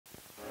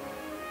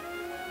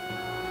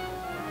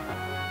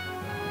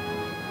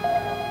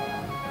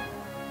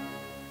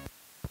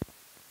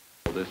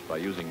this by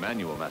using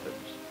manual methods.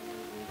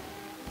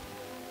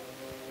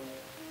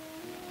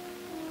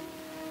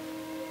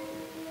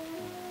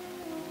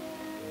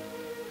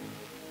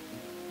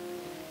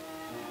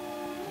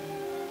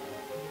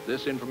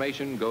 This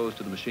information goes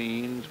to the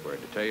machines where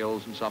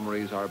details and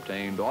summaries are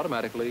obtained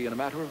automatically in a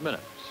matter of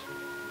minutes.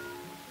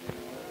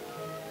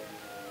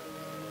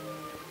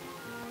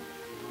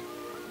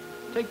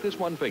 Take this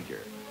one figure.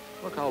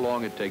 Look how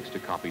long it takes to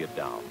copy it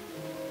down.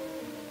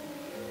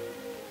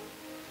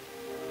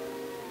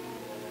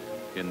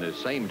 In the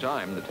same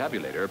time, the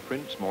tabulator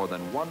prints more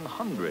than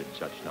 100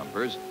 such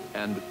numbers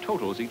and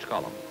totals each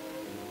column.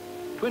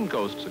 Twin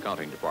Coast's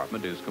accounting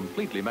department is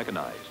completely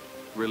mechanized,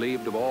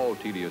 relieved of all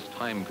tedious,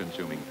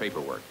 time-consuming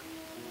paperwork.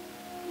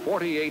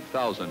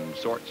 48,000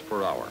 sorts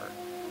per hour.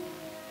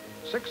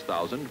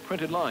 6,000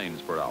 printed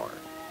lines per hour.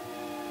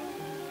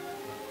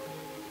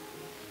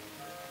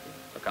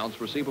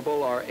 Accounts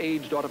receivable are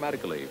aged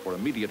automatically for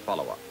immediate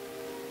follow-up.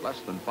 Less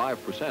than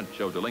 5%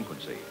 show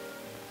delinquency.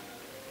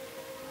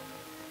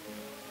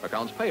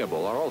 Accounts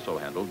payable are also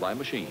handled by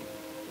machine.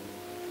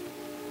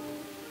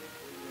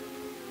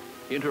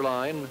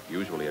 Interline,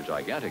 usually a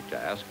gigantic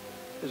task,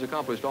 is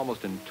accomplished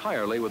almost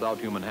entirely without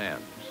human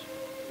hands.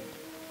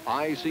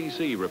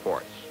 ICC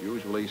reports,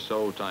 usually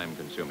so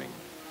time-consuming,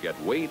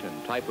 get weight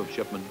and type of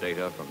shipment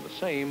data from the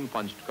same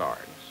punched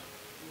cards.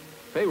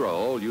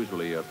 Payroll,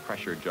 usually a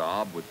pressure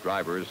job with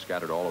drivers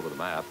scattered all over the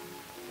map,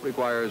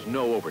 requires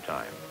no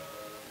overtime.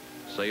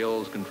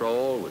 Sales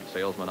control, with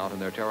salesmen out in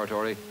their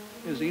territory,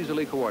 is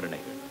easily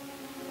coordinated.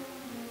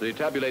 The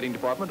tabulating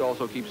department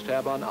also keeps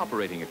tab on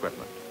operating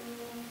equipment.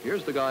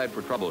 Here's the guide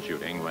for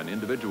troubleshooting when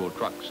individual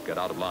trucks get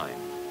out of line.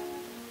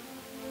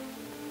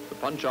 The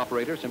punch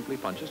operator simply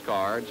punches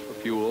cards for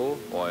fuel,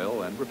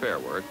 oil, and repair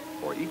work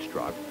for each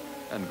truck,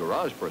 and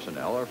garage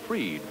personnel are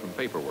freed from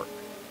paperwork.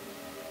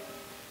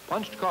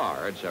 Punched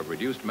cards have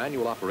reduced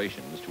manual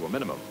operations to a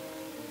minimum.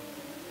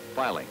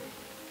 Filing,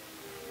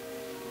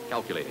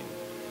 calculating,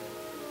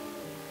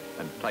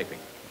 and typing.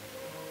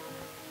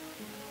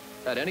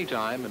 At any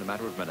time, in a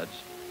matter of minutes,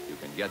 you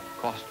can get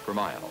cost per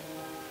mile.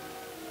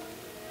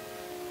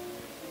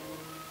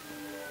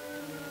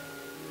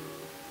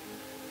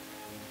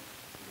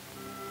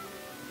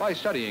 By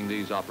studying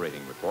these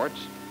operating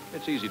reports,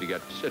 it's easy to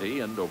get city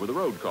and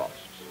over-the-road costs.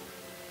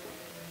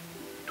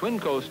 Twin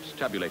Coast's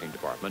tabulating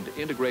department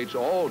integrates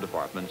all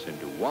departments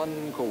into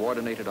one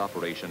coordinated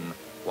operation,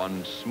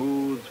 one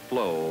smooth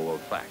flow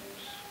of facts.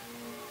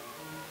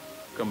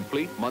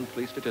 Complete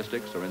monthly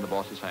statistics are in the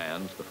boss's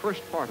hands the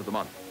first part of the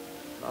month,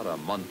 not a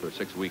month or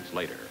 6 weeks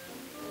later.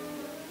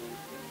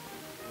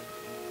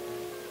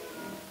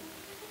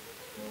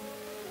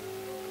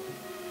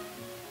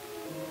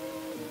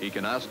 He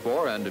can ask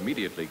for and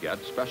immediately get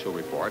special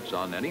reports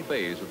on any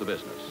phase of the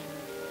business.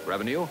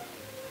 Revenue,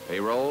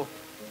 payroll,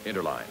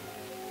 interline.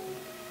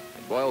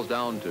 It boils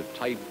down to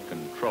tight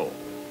control.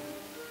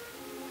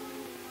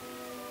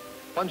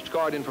 Punched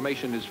card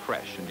information is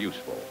fresh and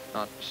useful,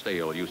 not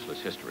stale, useless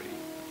history.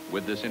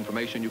 With this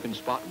information, you can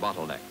spot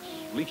bottlenecks,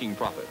 leaking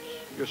profits,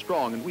 your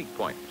strong and weak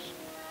points.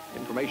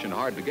 Information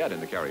hard to get in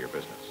the carrier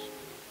business.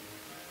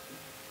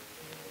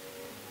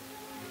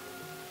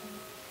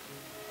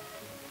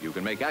 You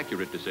can make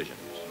accurate decisions.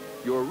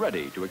 You're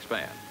ready to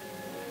expand.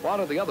 What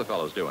are the other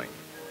fellows doing?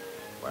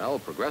 Well,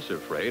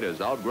 Progressive Freight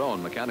has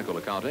outgrown mechanical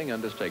accounting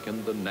and has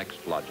taken the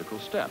next logical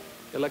step,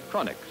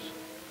 electronics.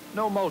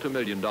 No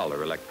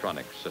multi-million-dollar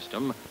electronics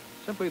system,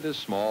 simply this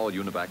small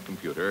Univac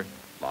computer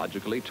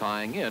logically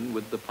tying in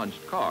with the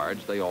punched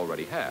cards they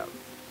already have.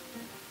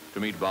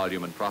 To meet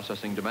volume and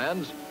processing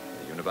demands,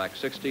 the Univac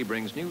 60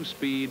 brings new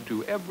speed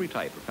to every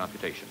type of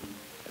computation: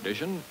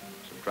 addition,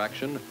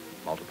 subtraction,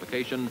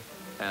 multiplication,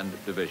 and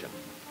division.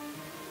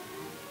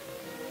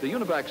 The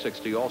Univac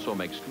 60 also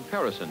makes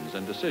comparisons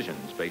and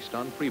decisions based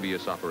on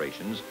previous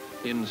operations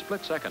in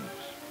split seconds.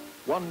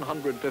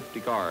 150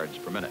 cards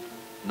per minute,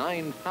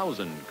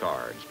 9,000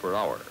 cards per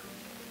hour.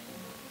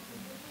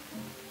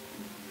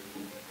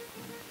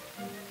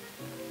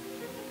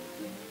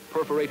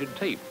 Perforated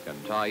tape can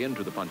tie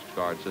into the punched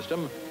card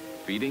system,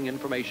 feeding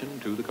information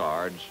to the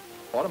cards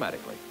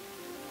automatically.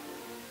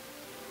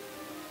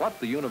 What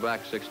the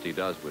Univac 60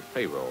 does with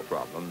payroll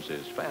problems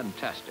is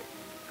fantastic.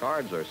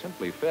 Cards are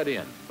simply fed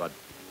in, but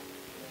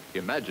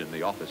imagine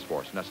the office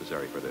force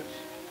necessary for this.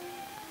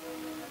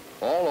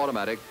 All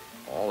automatic,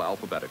 all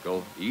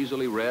alphabetical,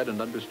 easily read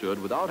and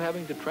understood without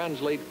having to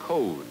translate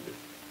code.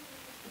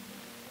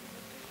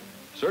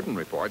 Certain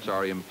reports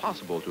are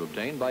impossible to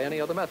obtain by any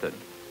other method.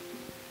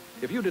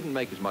 If you didn't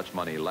make as much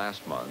money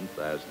last month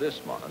as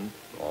this month,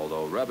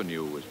 although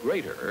revenue was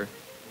greater,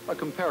 a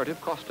comparative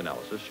cost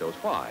analysis shows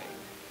why,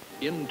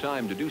 in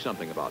time to do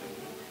something about it.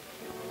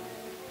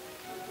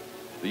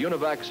 The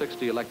Univac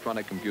 60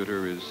 electronic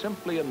computer is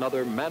simply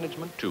another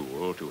management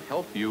tool to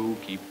help you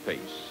keep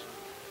pace.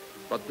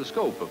 But the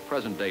scope of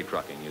present-day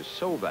trucking is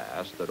so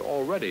vast that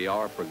already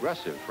our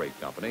Progressive Freight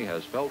Company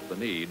has felt the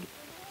need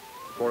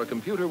for a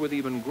computer with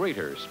even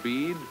greater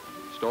speed,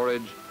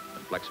 storage,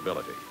 and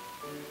flexibility.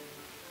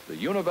 The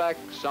Univac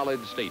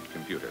Solid State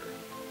Computer,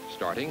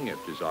 Starting,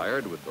 if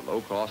desired, with the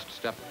low-cost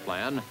step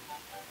plan,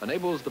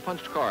 enables the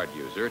punched card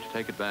user to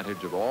take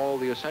advantage of all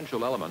the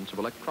essential elements of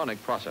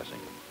electronic processing.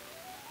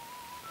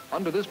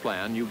 Under this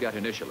plan, you get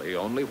initially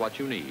only what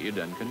you need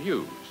and can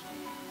use.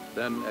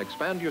 Then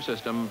expand your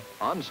system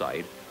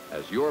on-site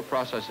as your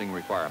processing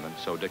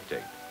requirements so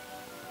dictate.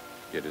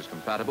 It is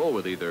compatible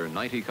with either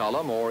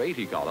 90-column or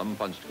 80-column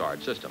punched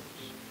card systems.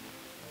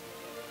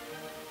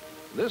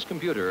 This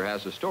computer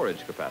has a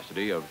storage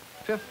capacity of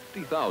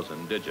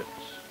 50,000 digits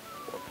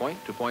for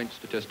point-to-point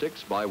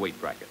statistics by weight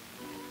bracket.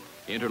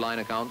 Interline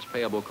accounts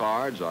payable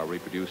cards are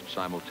reproduced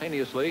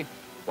simultaneously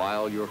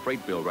while your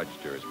freight bill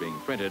register is being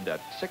printed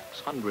at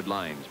 600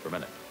 lines per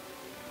minute.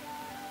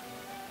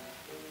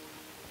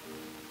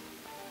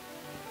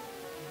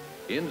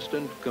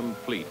 Instant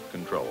complete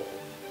control.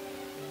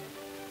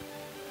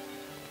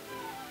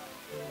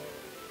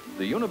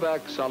 The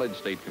Univac Solid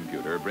State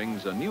Computer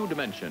brings a new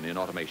dimension in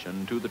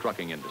automation to the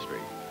trucking industry.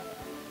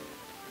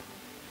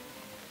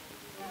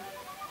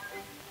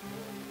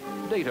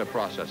 Data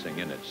processing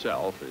in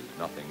itself is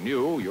nothing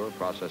new. You're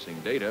processing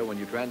data when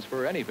you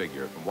transfer any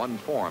figure from one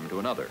form to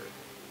another.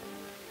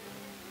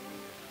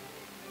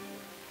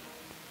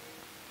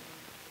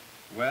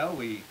 Well,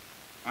 we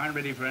aren't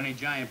ready for any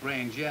giant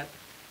brains yet,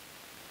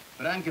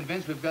 but I'm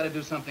convinced we've got to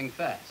do something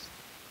fast.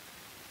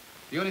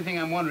 The only thing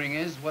I'm wondering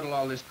is, what'll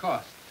all this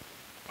cost?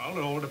 Well,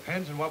 it all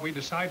depends on what we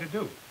decide to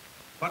do.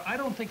 But I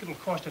don't think it'll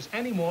cost us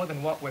any more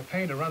than what we're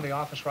paying to run the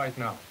office right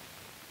now.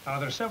 Now,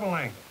 there are several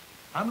angles.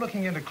 I'm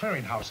looking into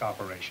clearinghouse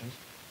operations,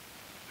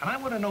 and I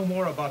want to know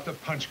more about the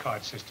punch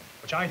card system,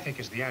 which I think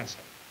is the answer.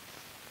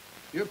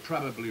 You're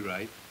probably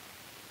right.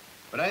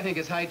 But I think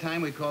it's high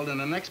time we called in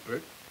an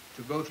expert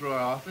to go through our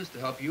office to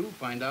help you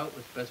find out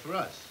what's best for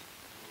us.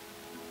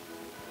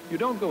 You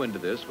don't go into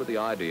this with the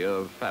idea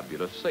of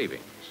fabulous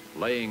savings,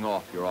 laying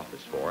off your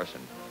office force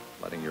and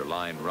letting your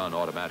line run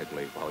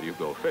automatically while you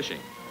go fishing.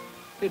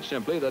 It's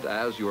simply that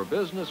as your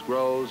business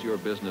grows, your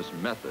business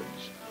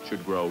methods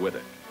should grow with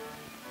it.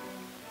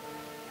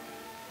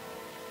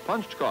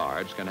 Punched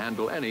cards can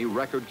handle any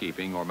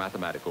record-keeping or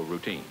mathematical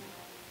routine.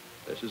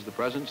 This is the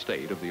present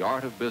state of the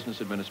art of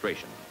business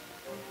administration.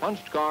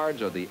 Punched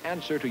cards are the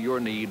answer to your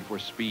need for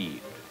speed.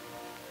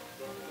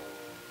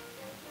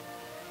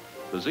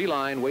 The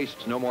Z-Line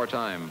wastes no more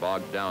time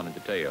bogged down in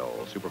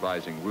detail,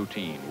 supervising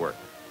routine work.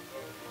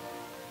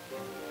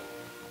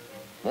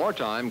 More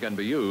time can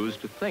be used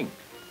to think,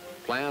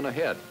 plan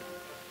ahead,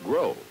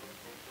 grow,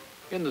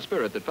 in the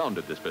spirit that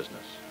founded this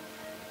business.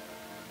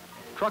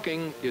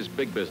 Trucking is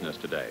big business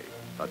today,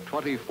 a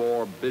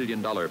 $24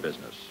 billion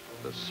business,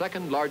 the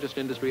second largest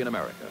industry in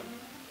America.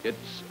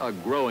 It's a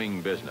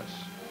growing business.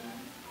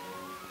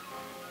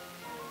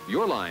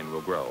 Your line will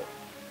grow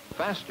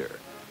faster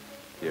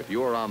if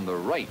you're on the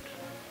right